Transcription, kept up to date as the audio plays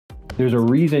There's a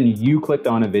reason you clicked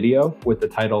on a video with the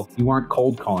title, "You aren't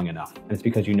cold calling enough," and it's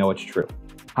because you know it's true.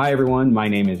 Hi everyone, my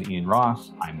name is Ian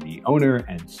Ross. I'm the owner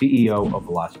and CEO of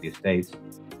Velocity Estates,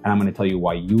 and I'm going to tell you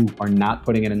why you are not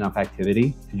putting in enough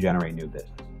activity to generate new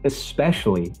business,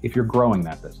 especially if you're growing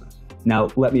that business. Now,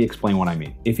 let me explain what I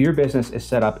mean. If your business is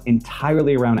set up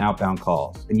entirely around outbound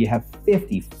calls and you have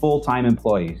 50 full-time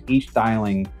employees, each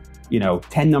dialing,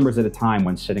 10 numbers at a time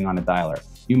when sitting on a dialer,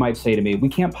 you might say to me, we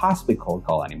can't possibly cold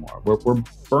call anymore. We're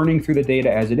burning through the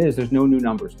data as it is. There's no new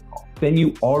numbers to call. Then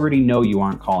you already know you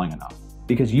aren't calling enough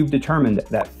because you've determined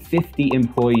that 50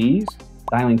 employees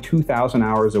dialing 2,000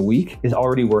 hours a week is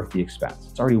already worth the expense.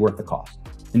 It's already worth the cost.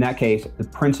 In that case, the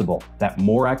principle that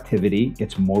more activity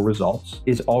gets more results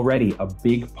is already a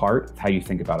big part of how you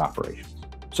think about operations.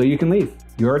 So you can leave.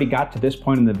 You already got to this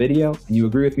point in the video and you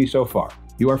agree with me so far.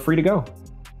 You are free to go.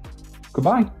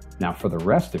 Goodbye. Now for the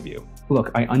rest of you, look,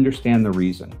 I understand the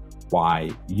reason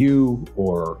why you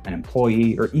or an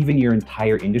employee or even your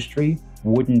entire industry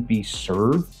wouldn't be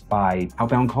served by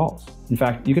outbound calls. In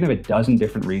fact, you can have a dozen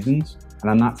different reasons,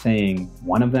 and I'm not saying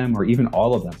one of them or even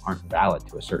all of them aren't valid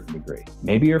to a certain degree.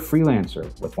 Maybe you're a freelancer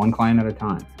with one client at a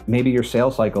time. Maybe your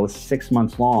sales cycle is 6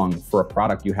 months long for a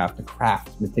product you have to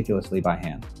craft meticulously by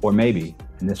hand. Or maybe,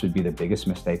 and this would be the biggest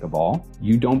mistake of all,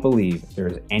 you don't believe there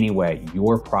is any way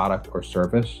your product or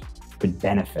service could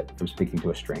benefit from speaking to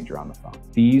a stranger on the phone.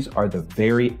 These are the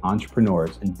very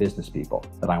entrepreneurs and business people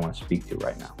that I want to speak to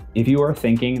right now. If you are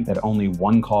thinking that only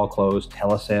one call close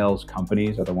telesales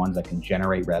companies are the ones that can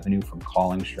generate revenue from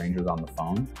calling strangers on the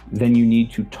phone, then you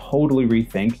need to totally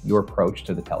rethink your approach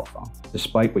to the telephone.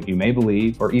 Despite what you may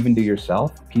believe or even do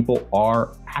yourself, people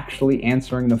are actually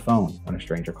answering the phone when a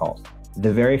stranger calls.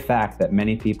 The very fact that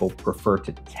many people prefer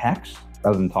to text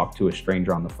rather than talk to a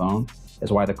stranger on the phone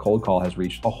is why the cold call has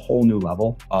reached a whole new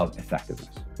level of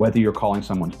effectiveness. Whether you're calling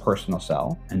someone's personal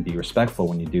cell, and be respectful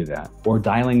when you do that, or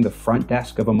dialing the front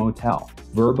desk of a motel,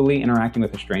 verbally interacting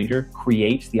with a stranger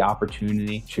creates the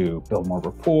opportunity to build more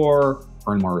rapport,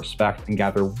 earn more respect, and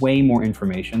gather way more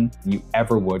information than you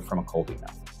ever would from a cold email.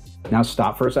 Now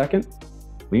stop for a second,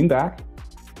 lean back,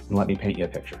 and let me paint you a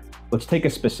picture. Let's take a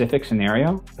specific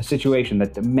scenario, a situation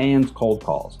that demands cold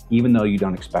calls, even though you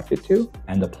don't expect it to,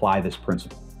 and apply this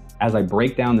principle. As I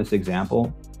break down this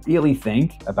example, really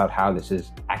think about how this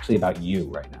is actually about you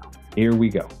right now. Here we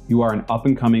go. You are an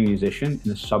up-and-coming musician in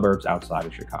the suburbs outside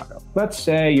of Chicago. Let's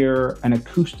say you're an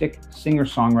acoustic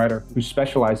singer-songwriter who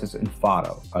specializes in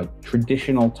fado, a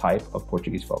traditional type of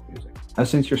Portuguese folk music. Now,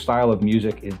 since your style of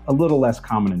music is a little less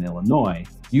common in Illinois,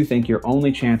 you think your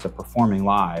only chance of performing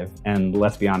live, and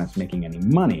let's be honest, making any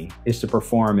money, is to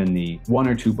perform in the 1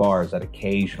 or 2 bars that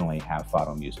occasionally have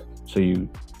fado music. So you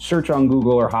search on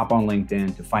Google or hop on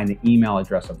LinkedIn to find the email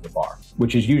address of the bar,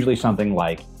 which is usually something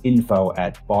like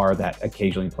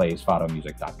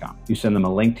info@bar-that-occasionally-plays-fadomusic.com. You send them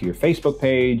a link to your Facebook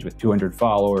page with 200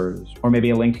 followers, or maybe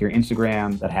a link to your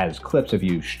Instagram that has clips of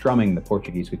you strumming the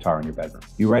Portuguese guitar in your bedroom.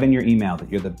 You write in your email that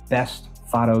you're the best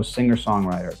fado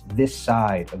singer-songwriter this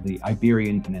side of the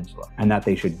Iberian Peninsula, and that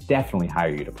they should definitely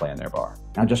hire you to play in their bar.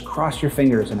 Now just cross your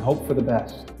fingers and hope for the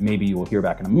best. Maybe you will hear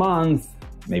back in a month,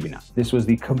 maybe not. This was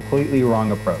the completely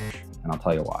wrong approach, and I'll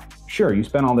tell you why. Sure, you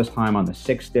spent all this time on the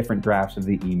 6 different drafts of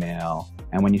the email,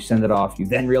 and when you send it off, you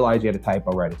then realize you had a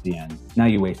typo right at the end. Now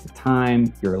you wasted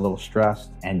time, you're a little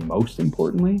stressed, and most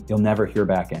importantly, you'll never hear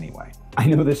back anyway. I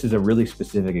know this is a really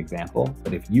specific example,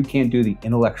 but if you can't do the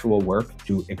intellectual work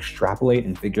to extrapolate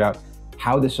and figure out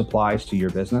how this applies to your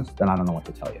business, then I don't know what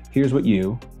to tell you. Here's what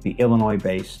you, the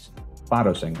Illinois-based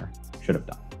fado singer, should have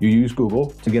done. You use Google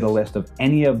to get a list of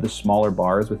any of the smaller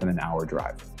bars within an hour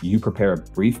drive. You prepare a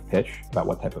brief pitch about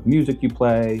what type of music you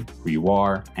play, who you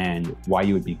are, and why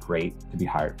you would be great to be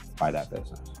hired by that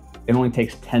business. It only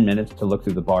takes 10 minutes to look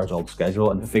through the bar's old schedule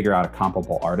and to figure out a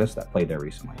comparable artist that played there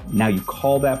recently. Now you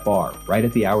call that bar right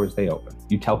at the hours they open.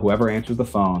 You tell whoever answers the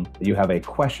phone that you have a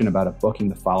question about a booking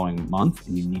the following month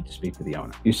and you need to speak to the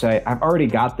owner. You say, I've already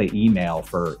got the email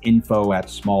for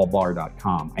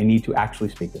info@smallbar.com. I need to actually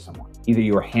speak to someone. Either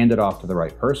you are handed off to the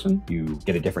right person, you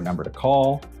get a different number to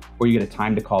call, or you get a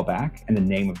time to call back and the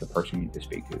name of the person you need to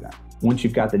speak to then. Once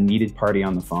you've got the needed party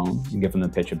on the phone, you give them the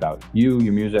pitch about you,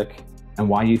 your music, and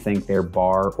why you think their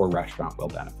bar or restaurant will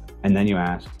benefit. And then you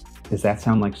ask, does that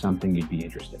sound like something you'd be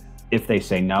interested in? If they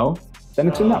say no, then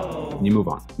it's a no, and you move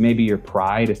on. Maybe your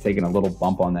pride is taking a little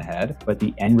bump on the head, but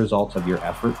the end results of your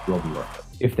effort will be worth it.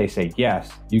 If they say yes,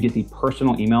 you get the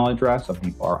personal email address of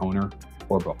the bar owner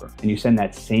or booker, and you send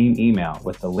that same email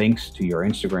with the links to your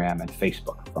Instagram and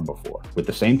Facebook from before, with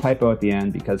the same typo at the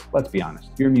end because, let's be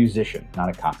honest, you're a musician, not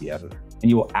a copy editor. and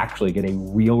you will actually get a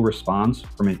real response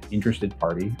from an interested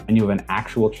party, and you have an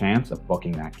actual chance of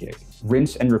booking that gig.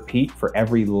 Rinse and repeat for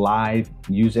every live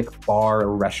music bar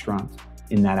or restaurant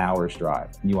in that hour's drive,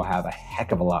 and you will have a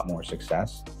heck of a lot more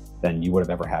success than you would have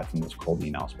ever had from those cold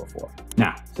emails before.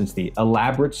 Now, since the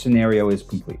elaborate scenario is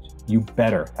complete, you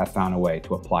better have found a way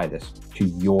to apply this to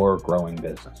your growing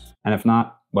business. And if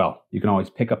not, well, you can always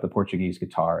pick up the Portuguese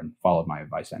guitar and follow my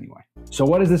advice anyway. So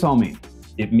what does this all mean?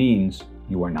 It means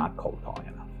you are not cold calling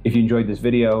enough. If you enjoyed this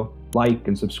video, like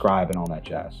and subscribe and all that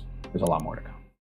jazz. There's a lot more to come.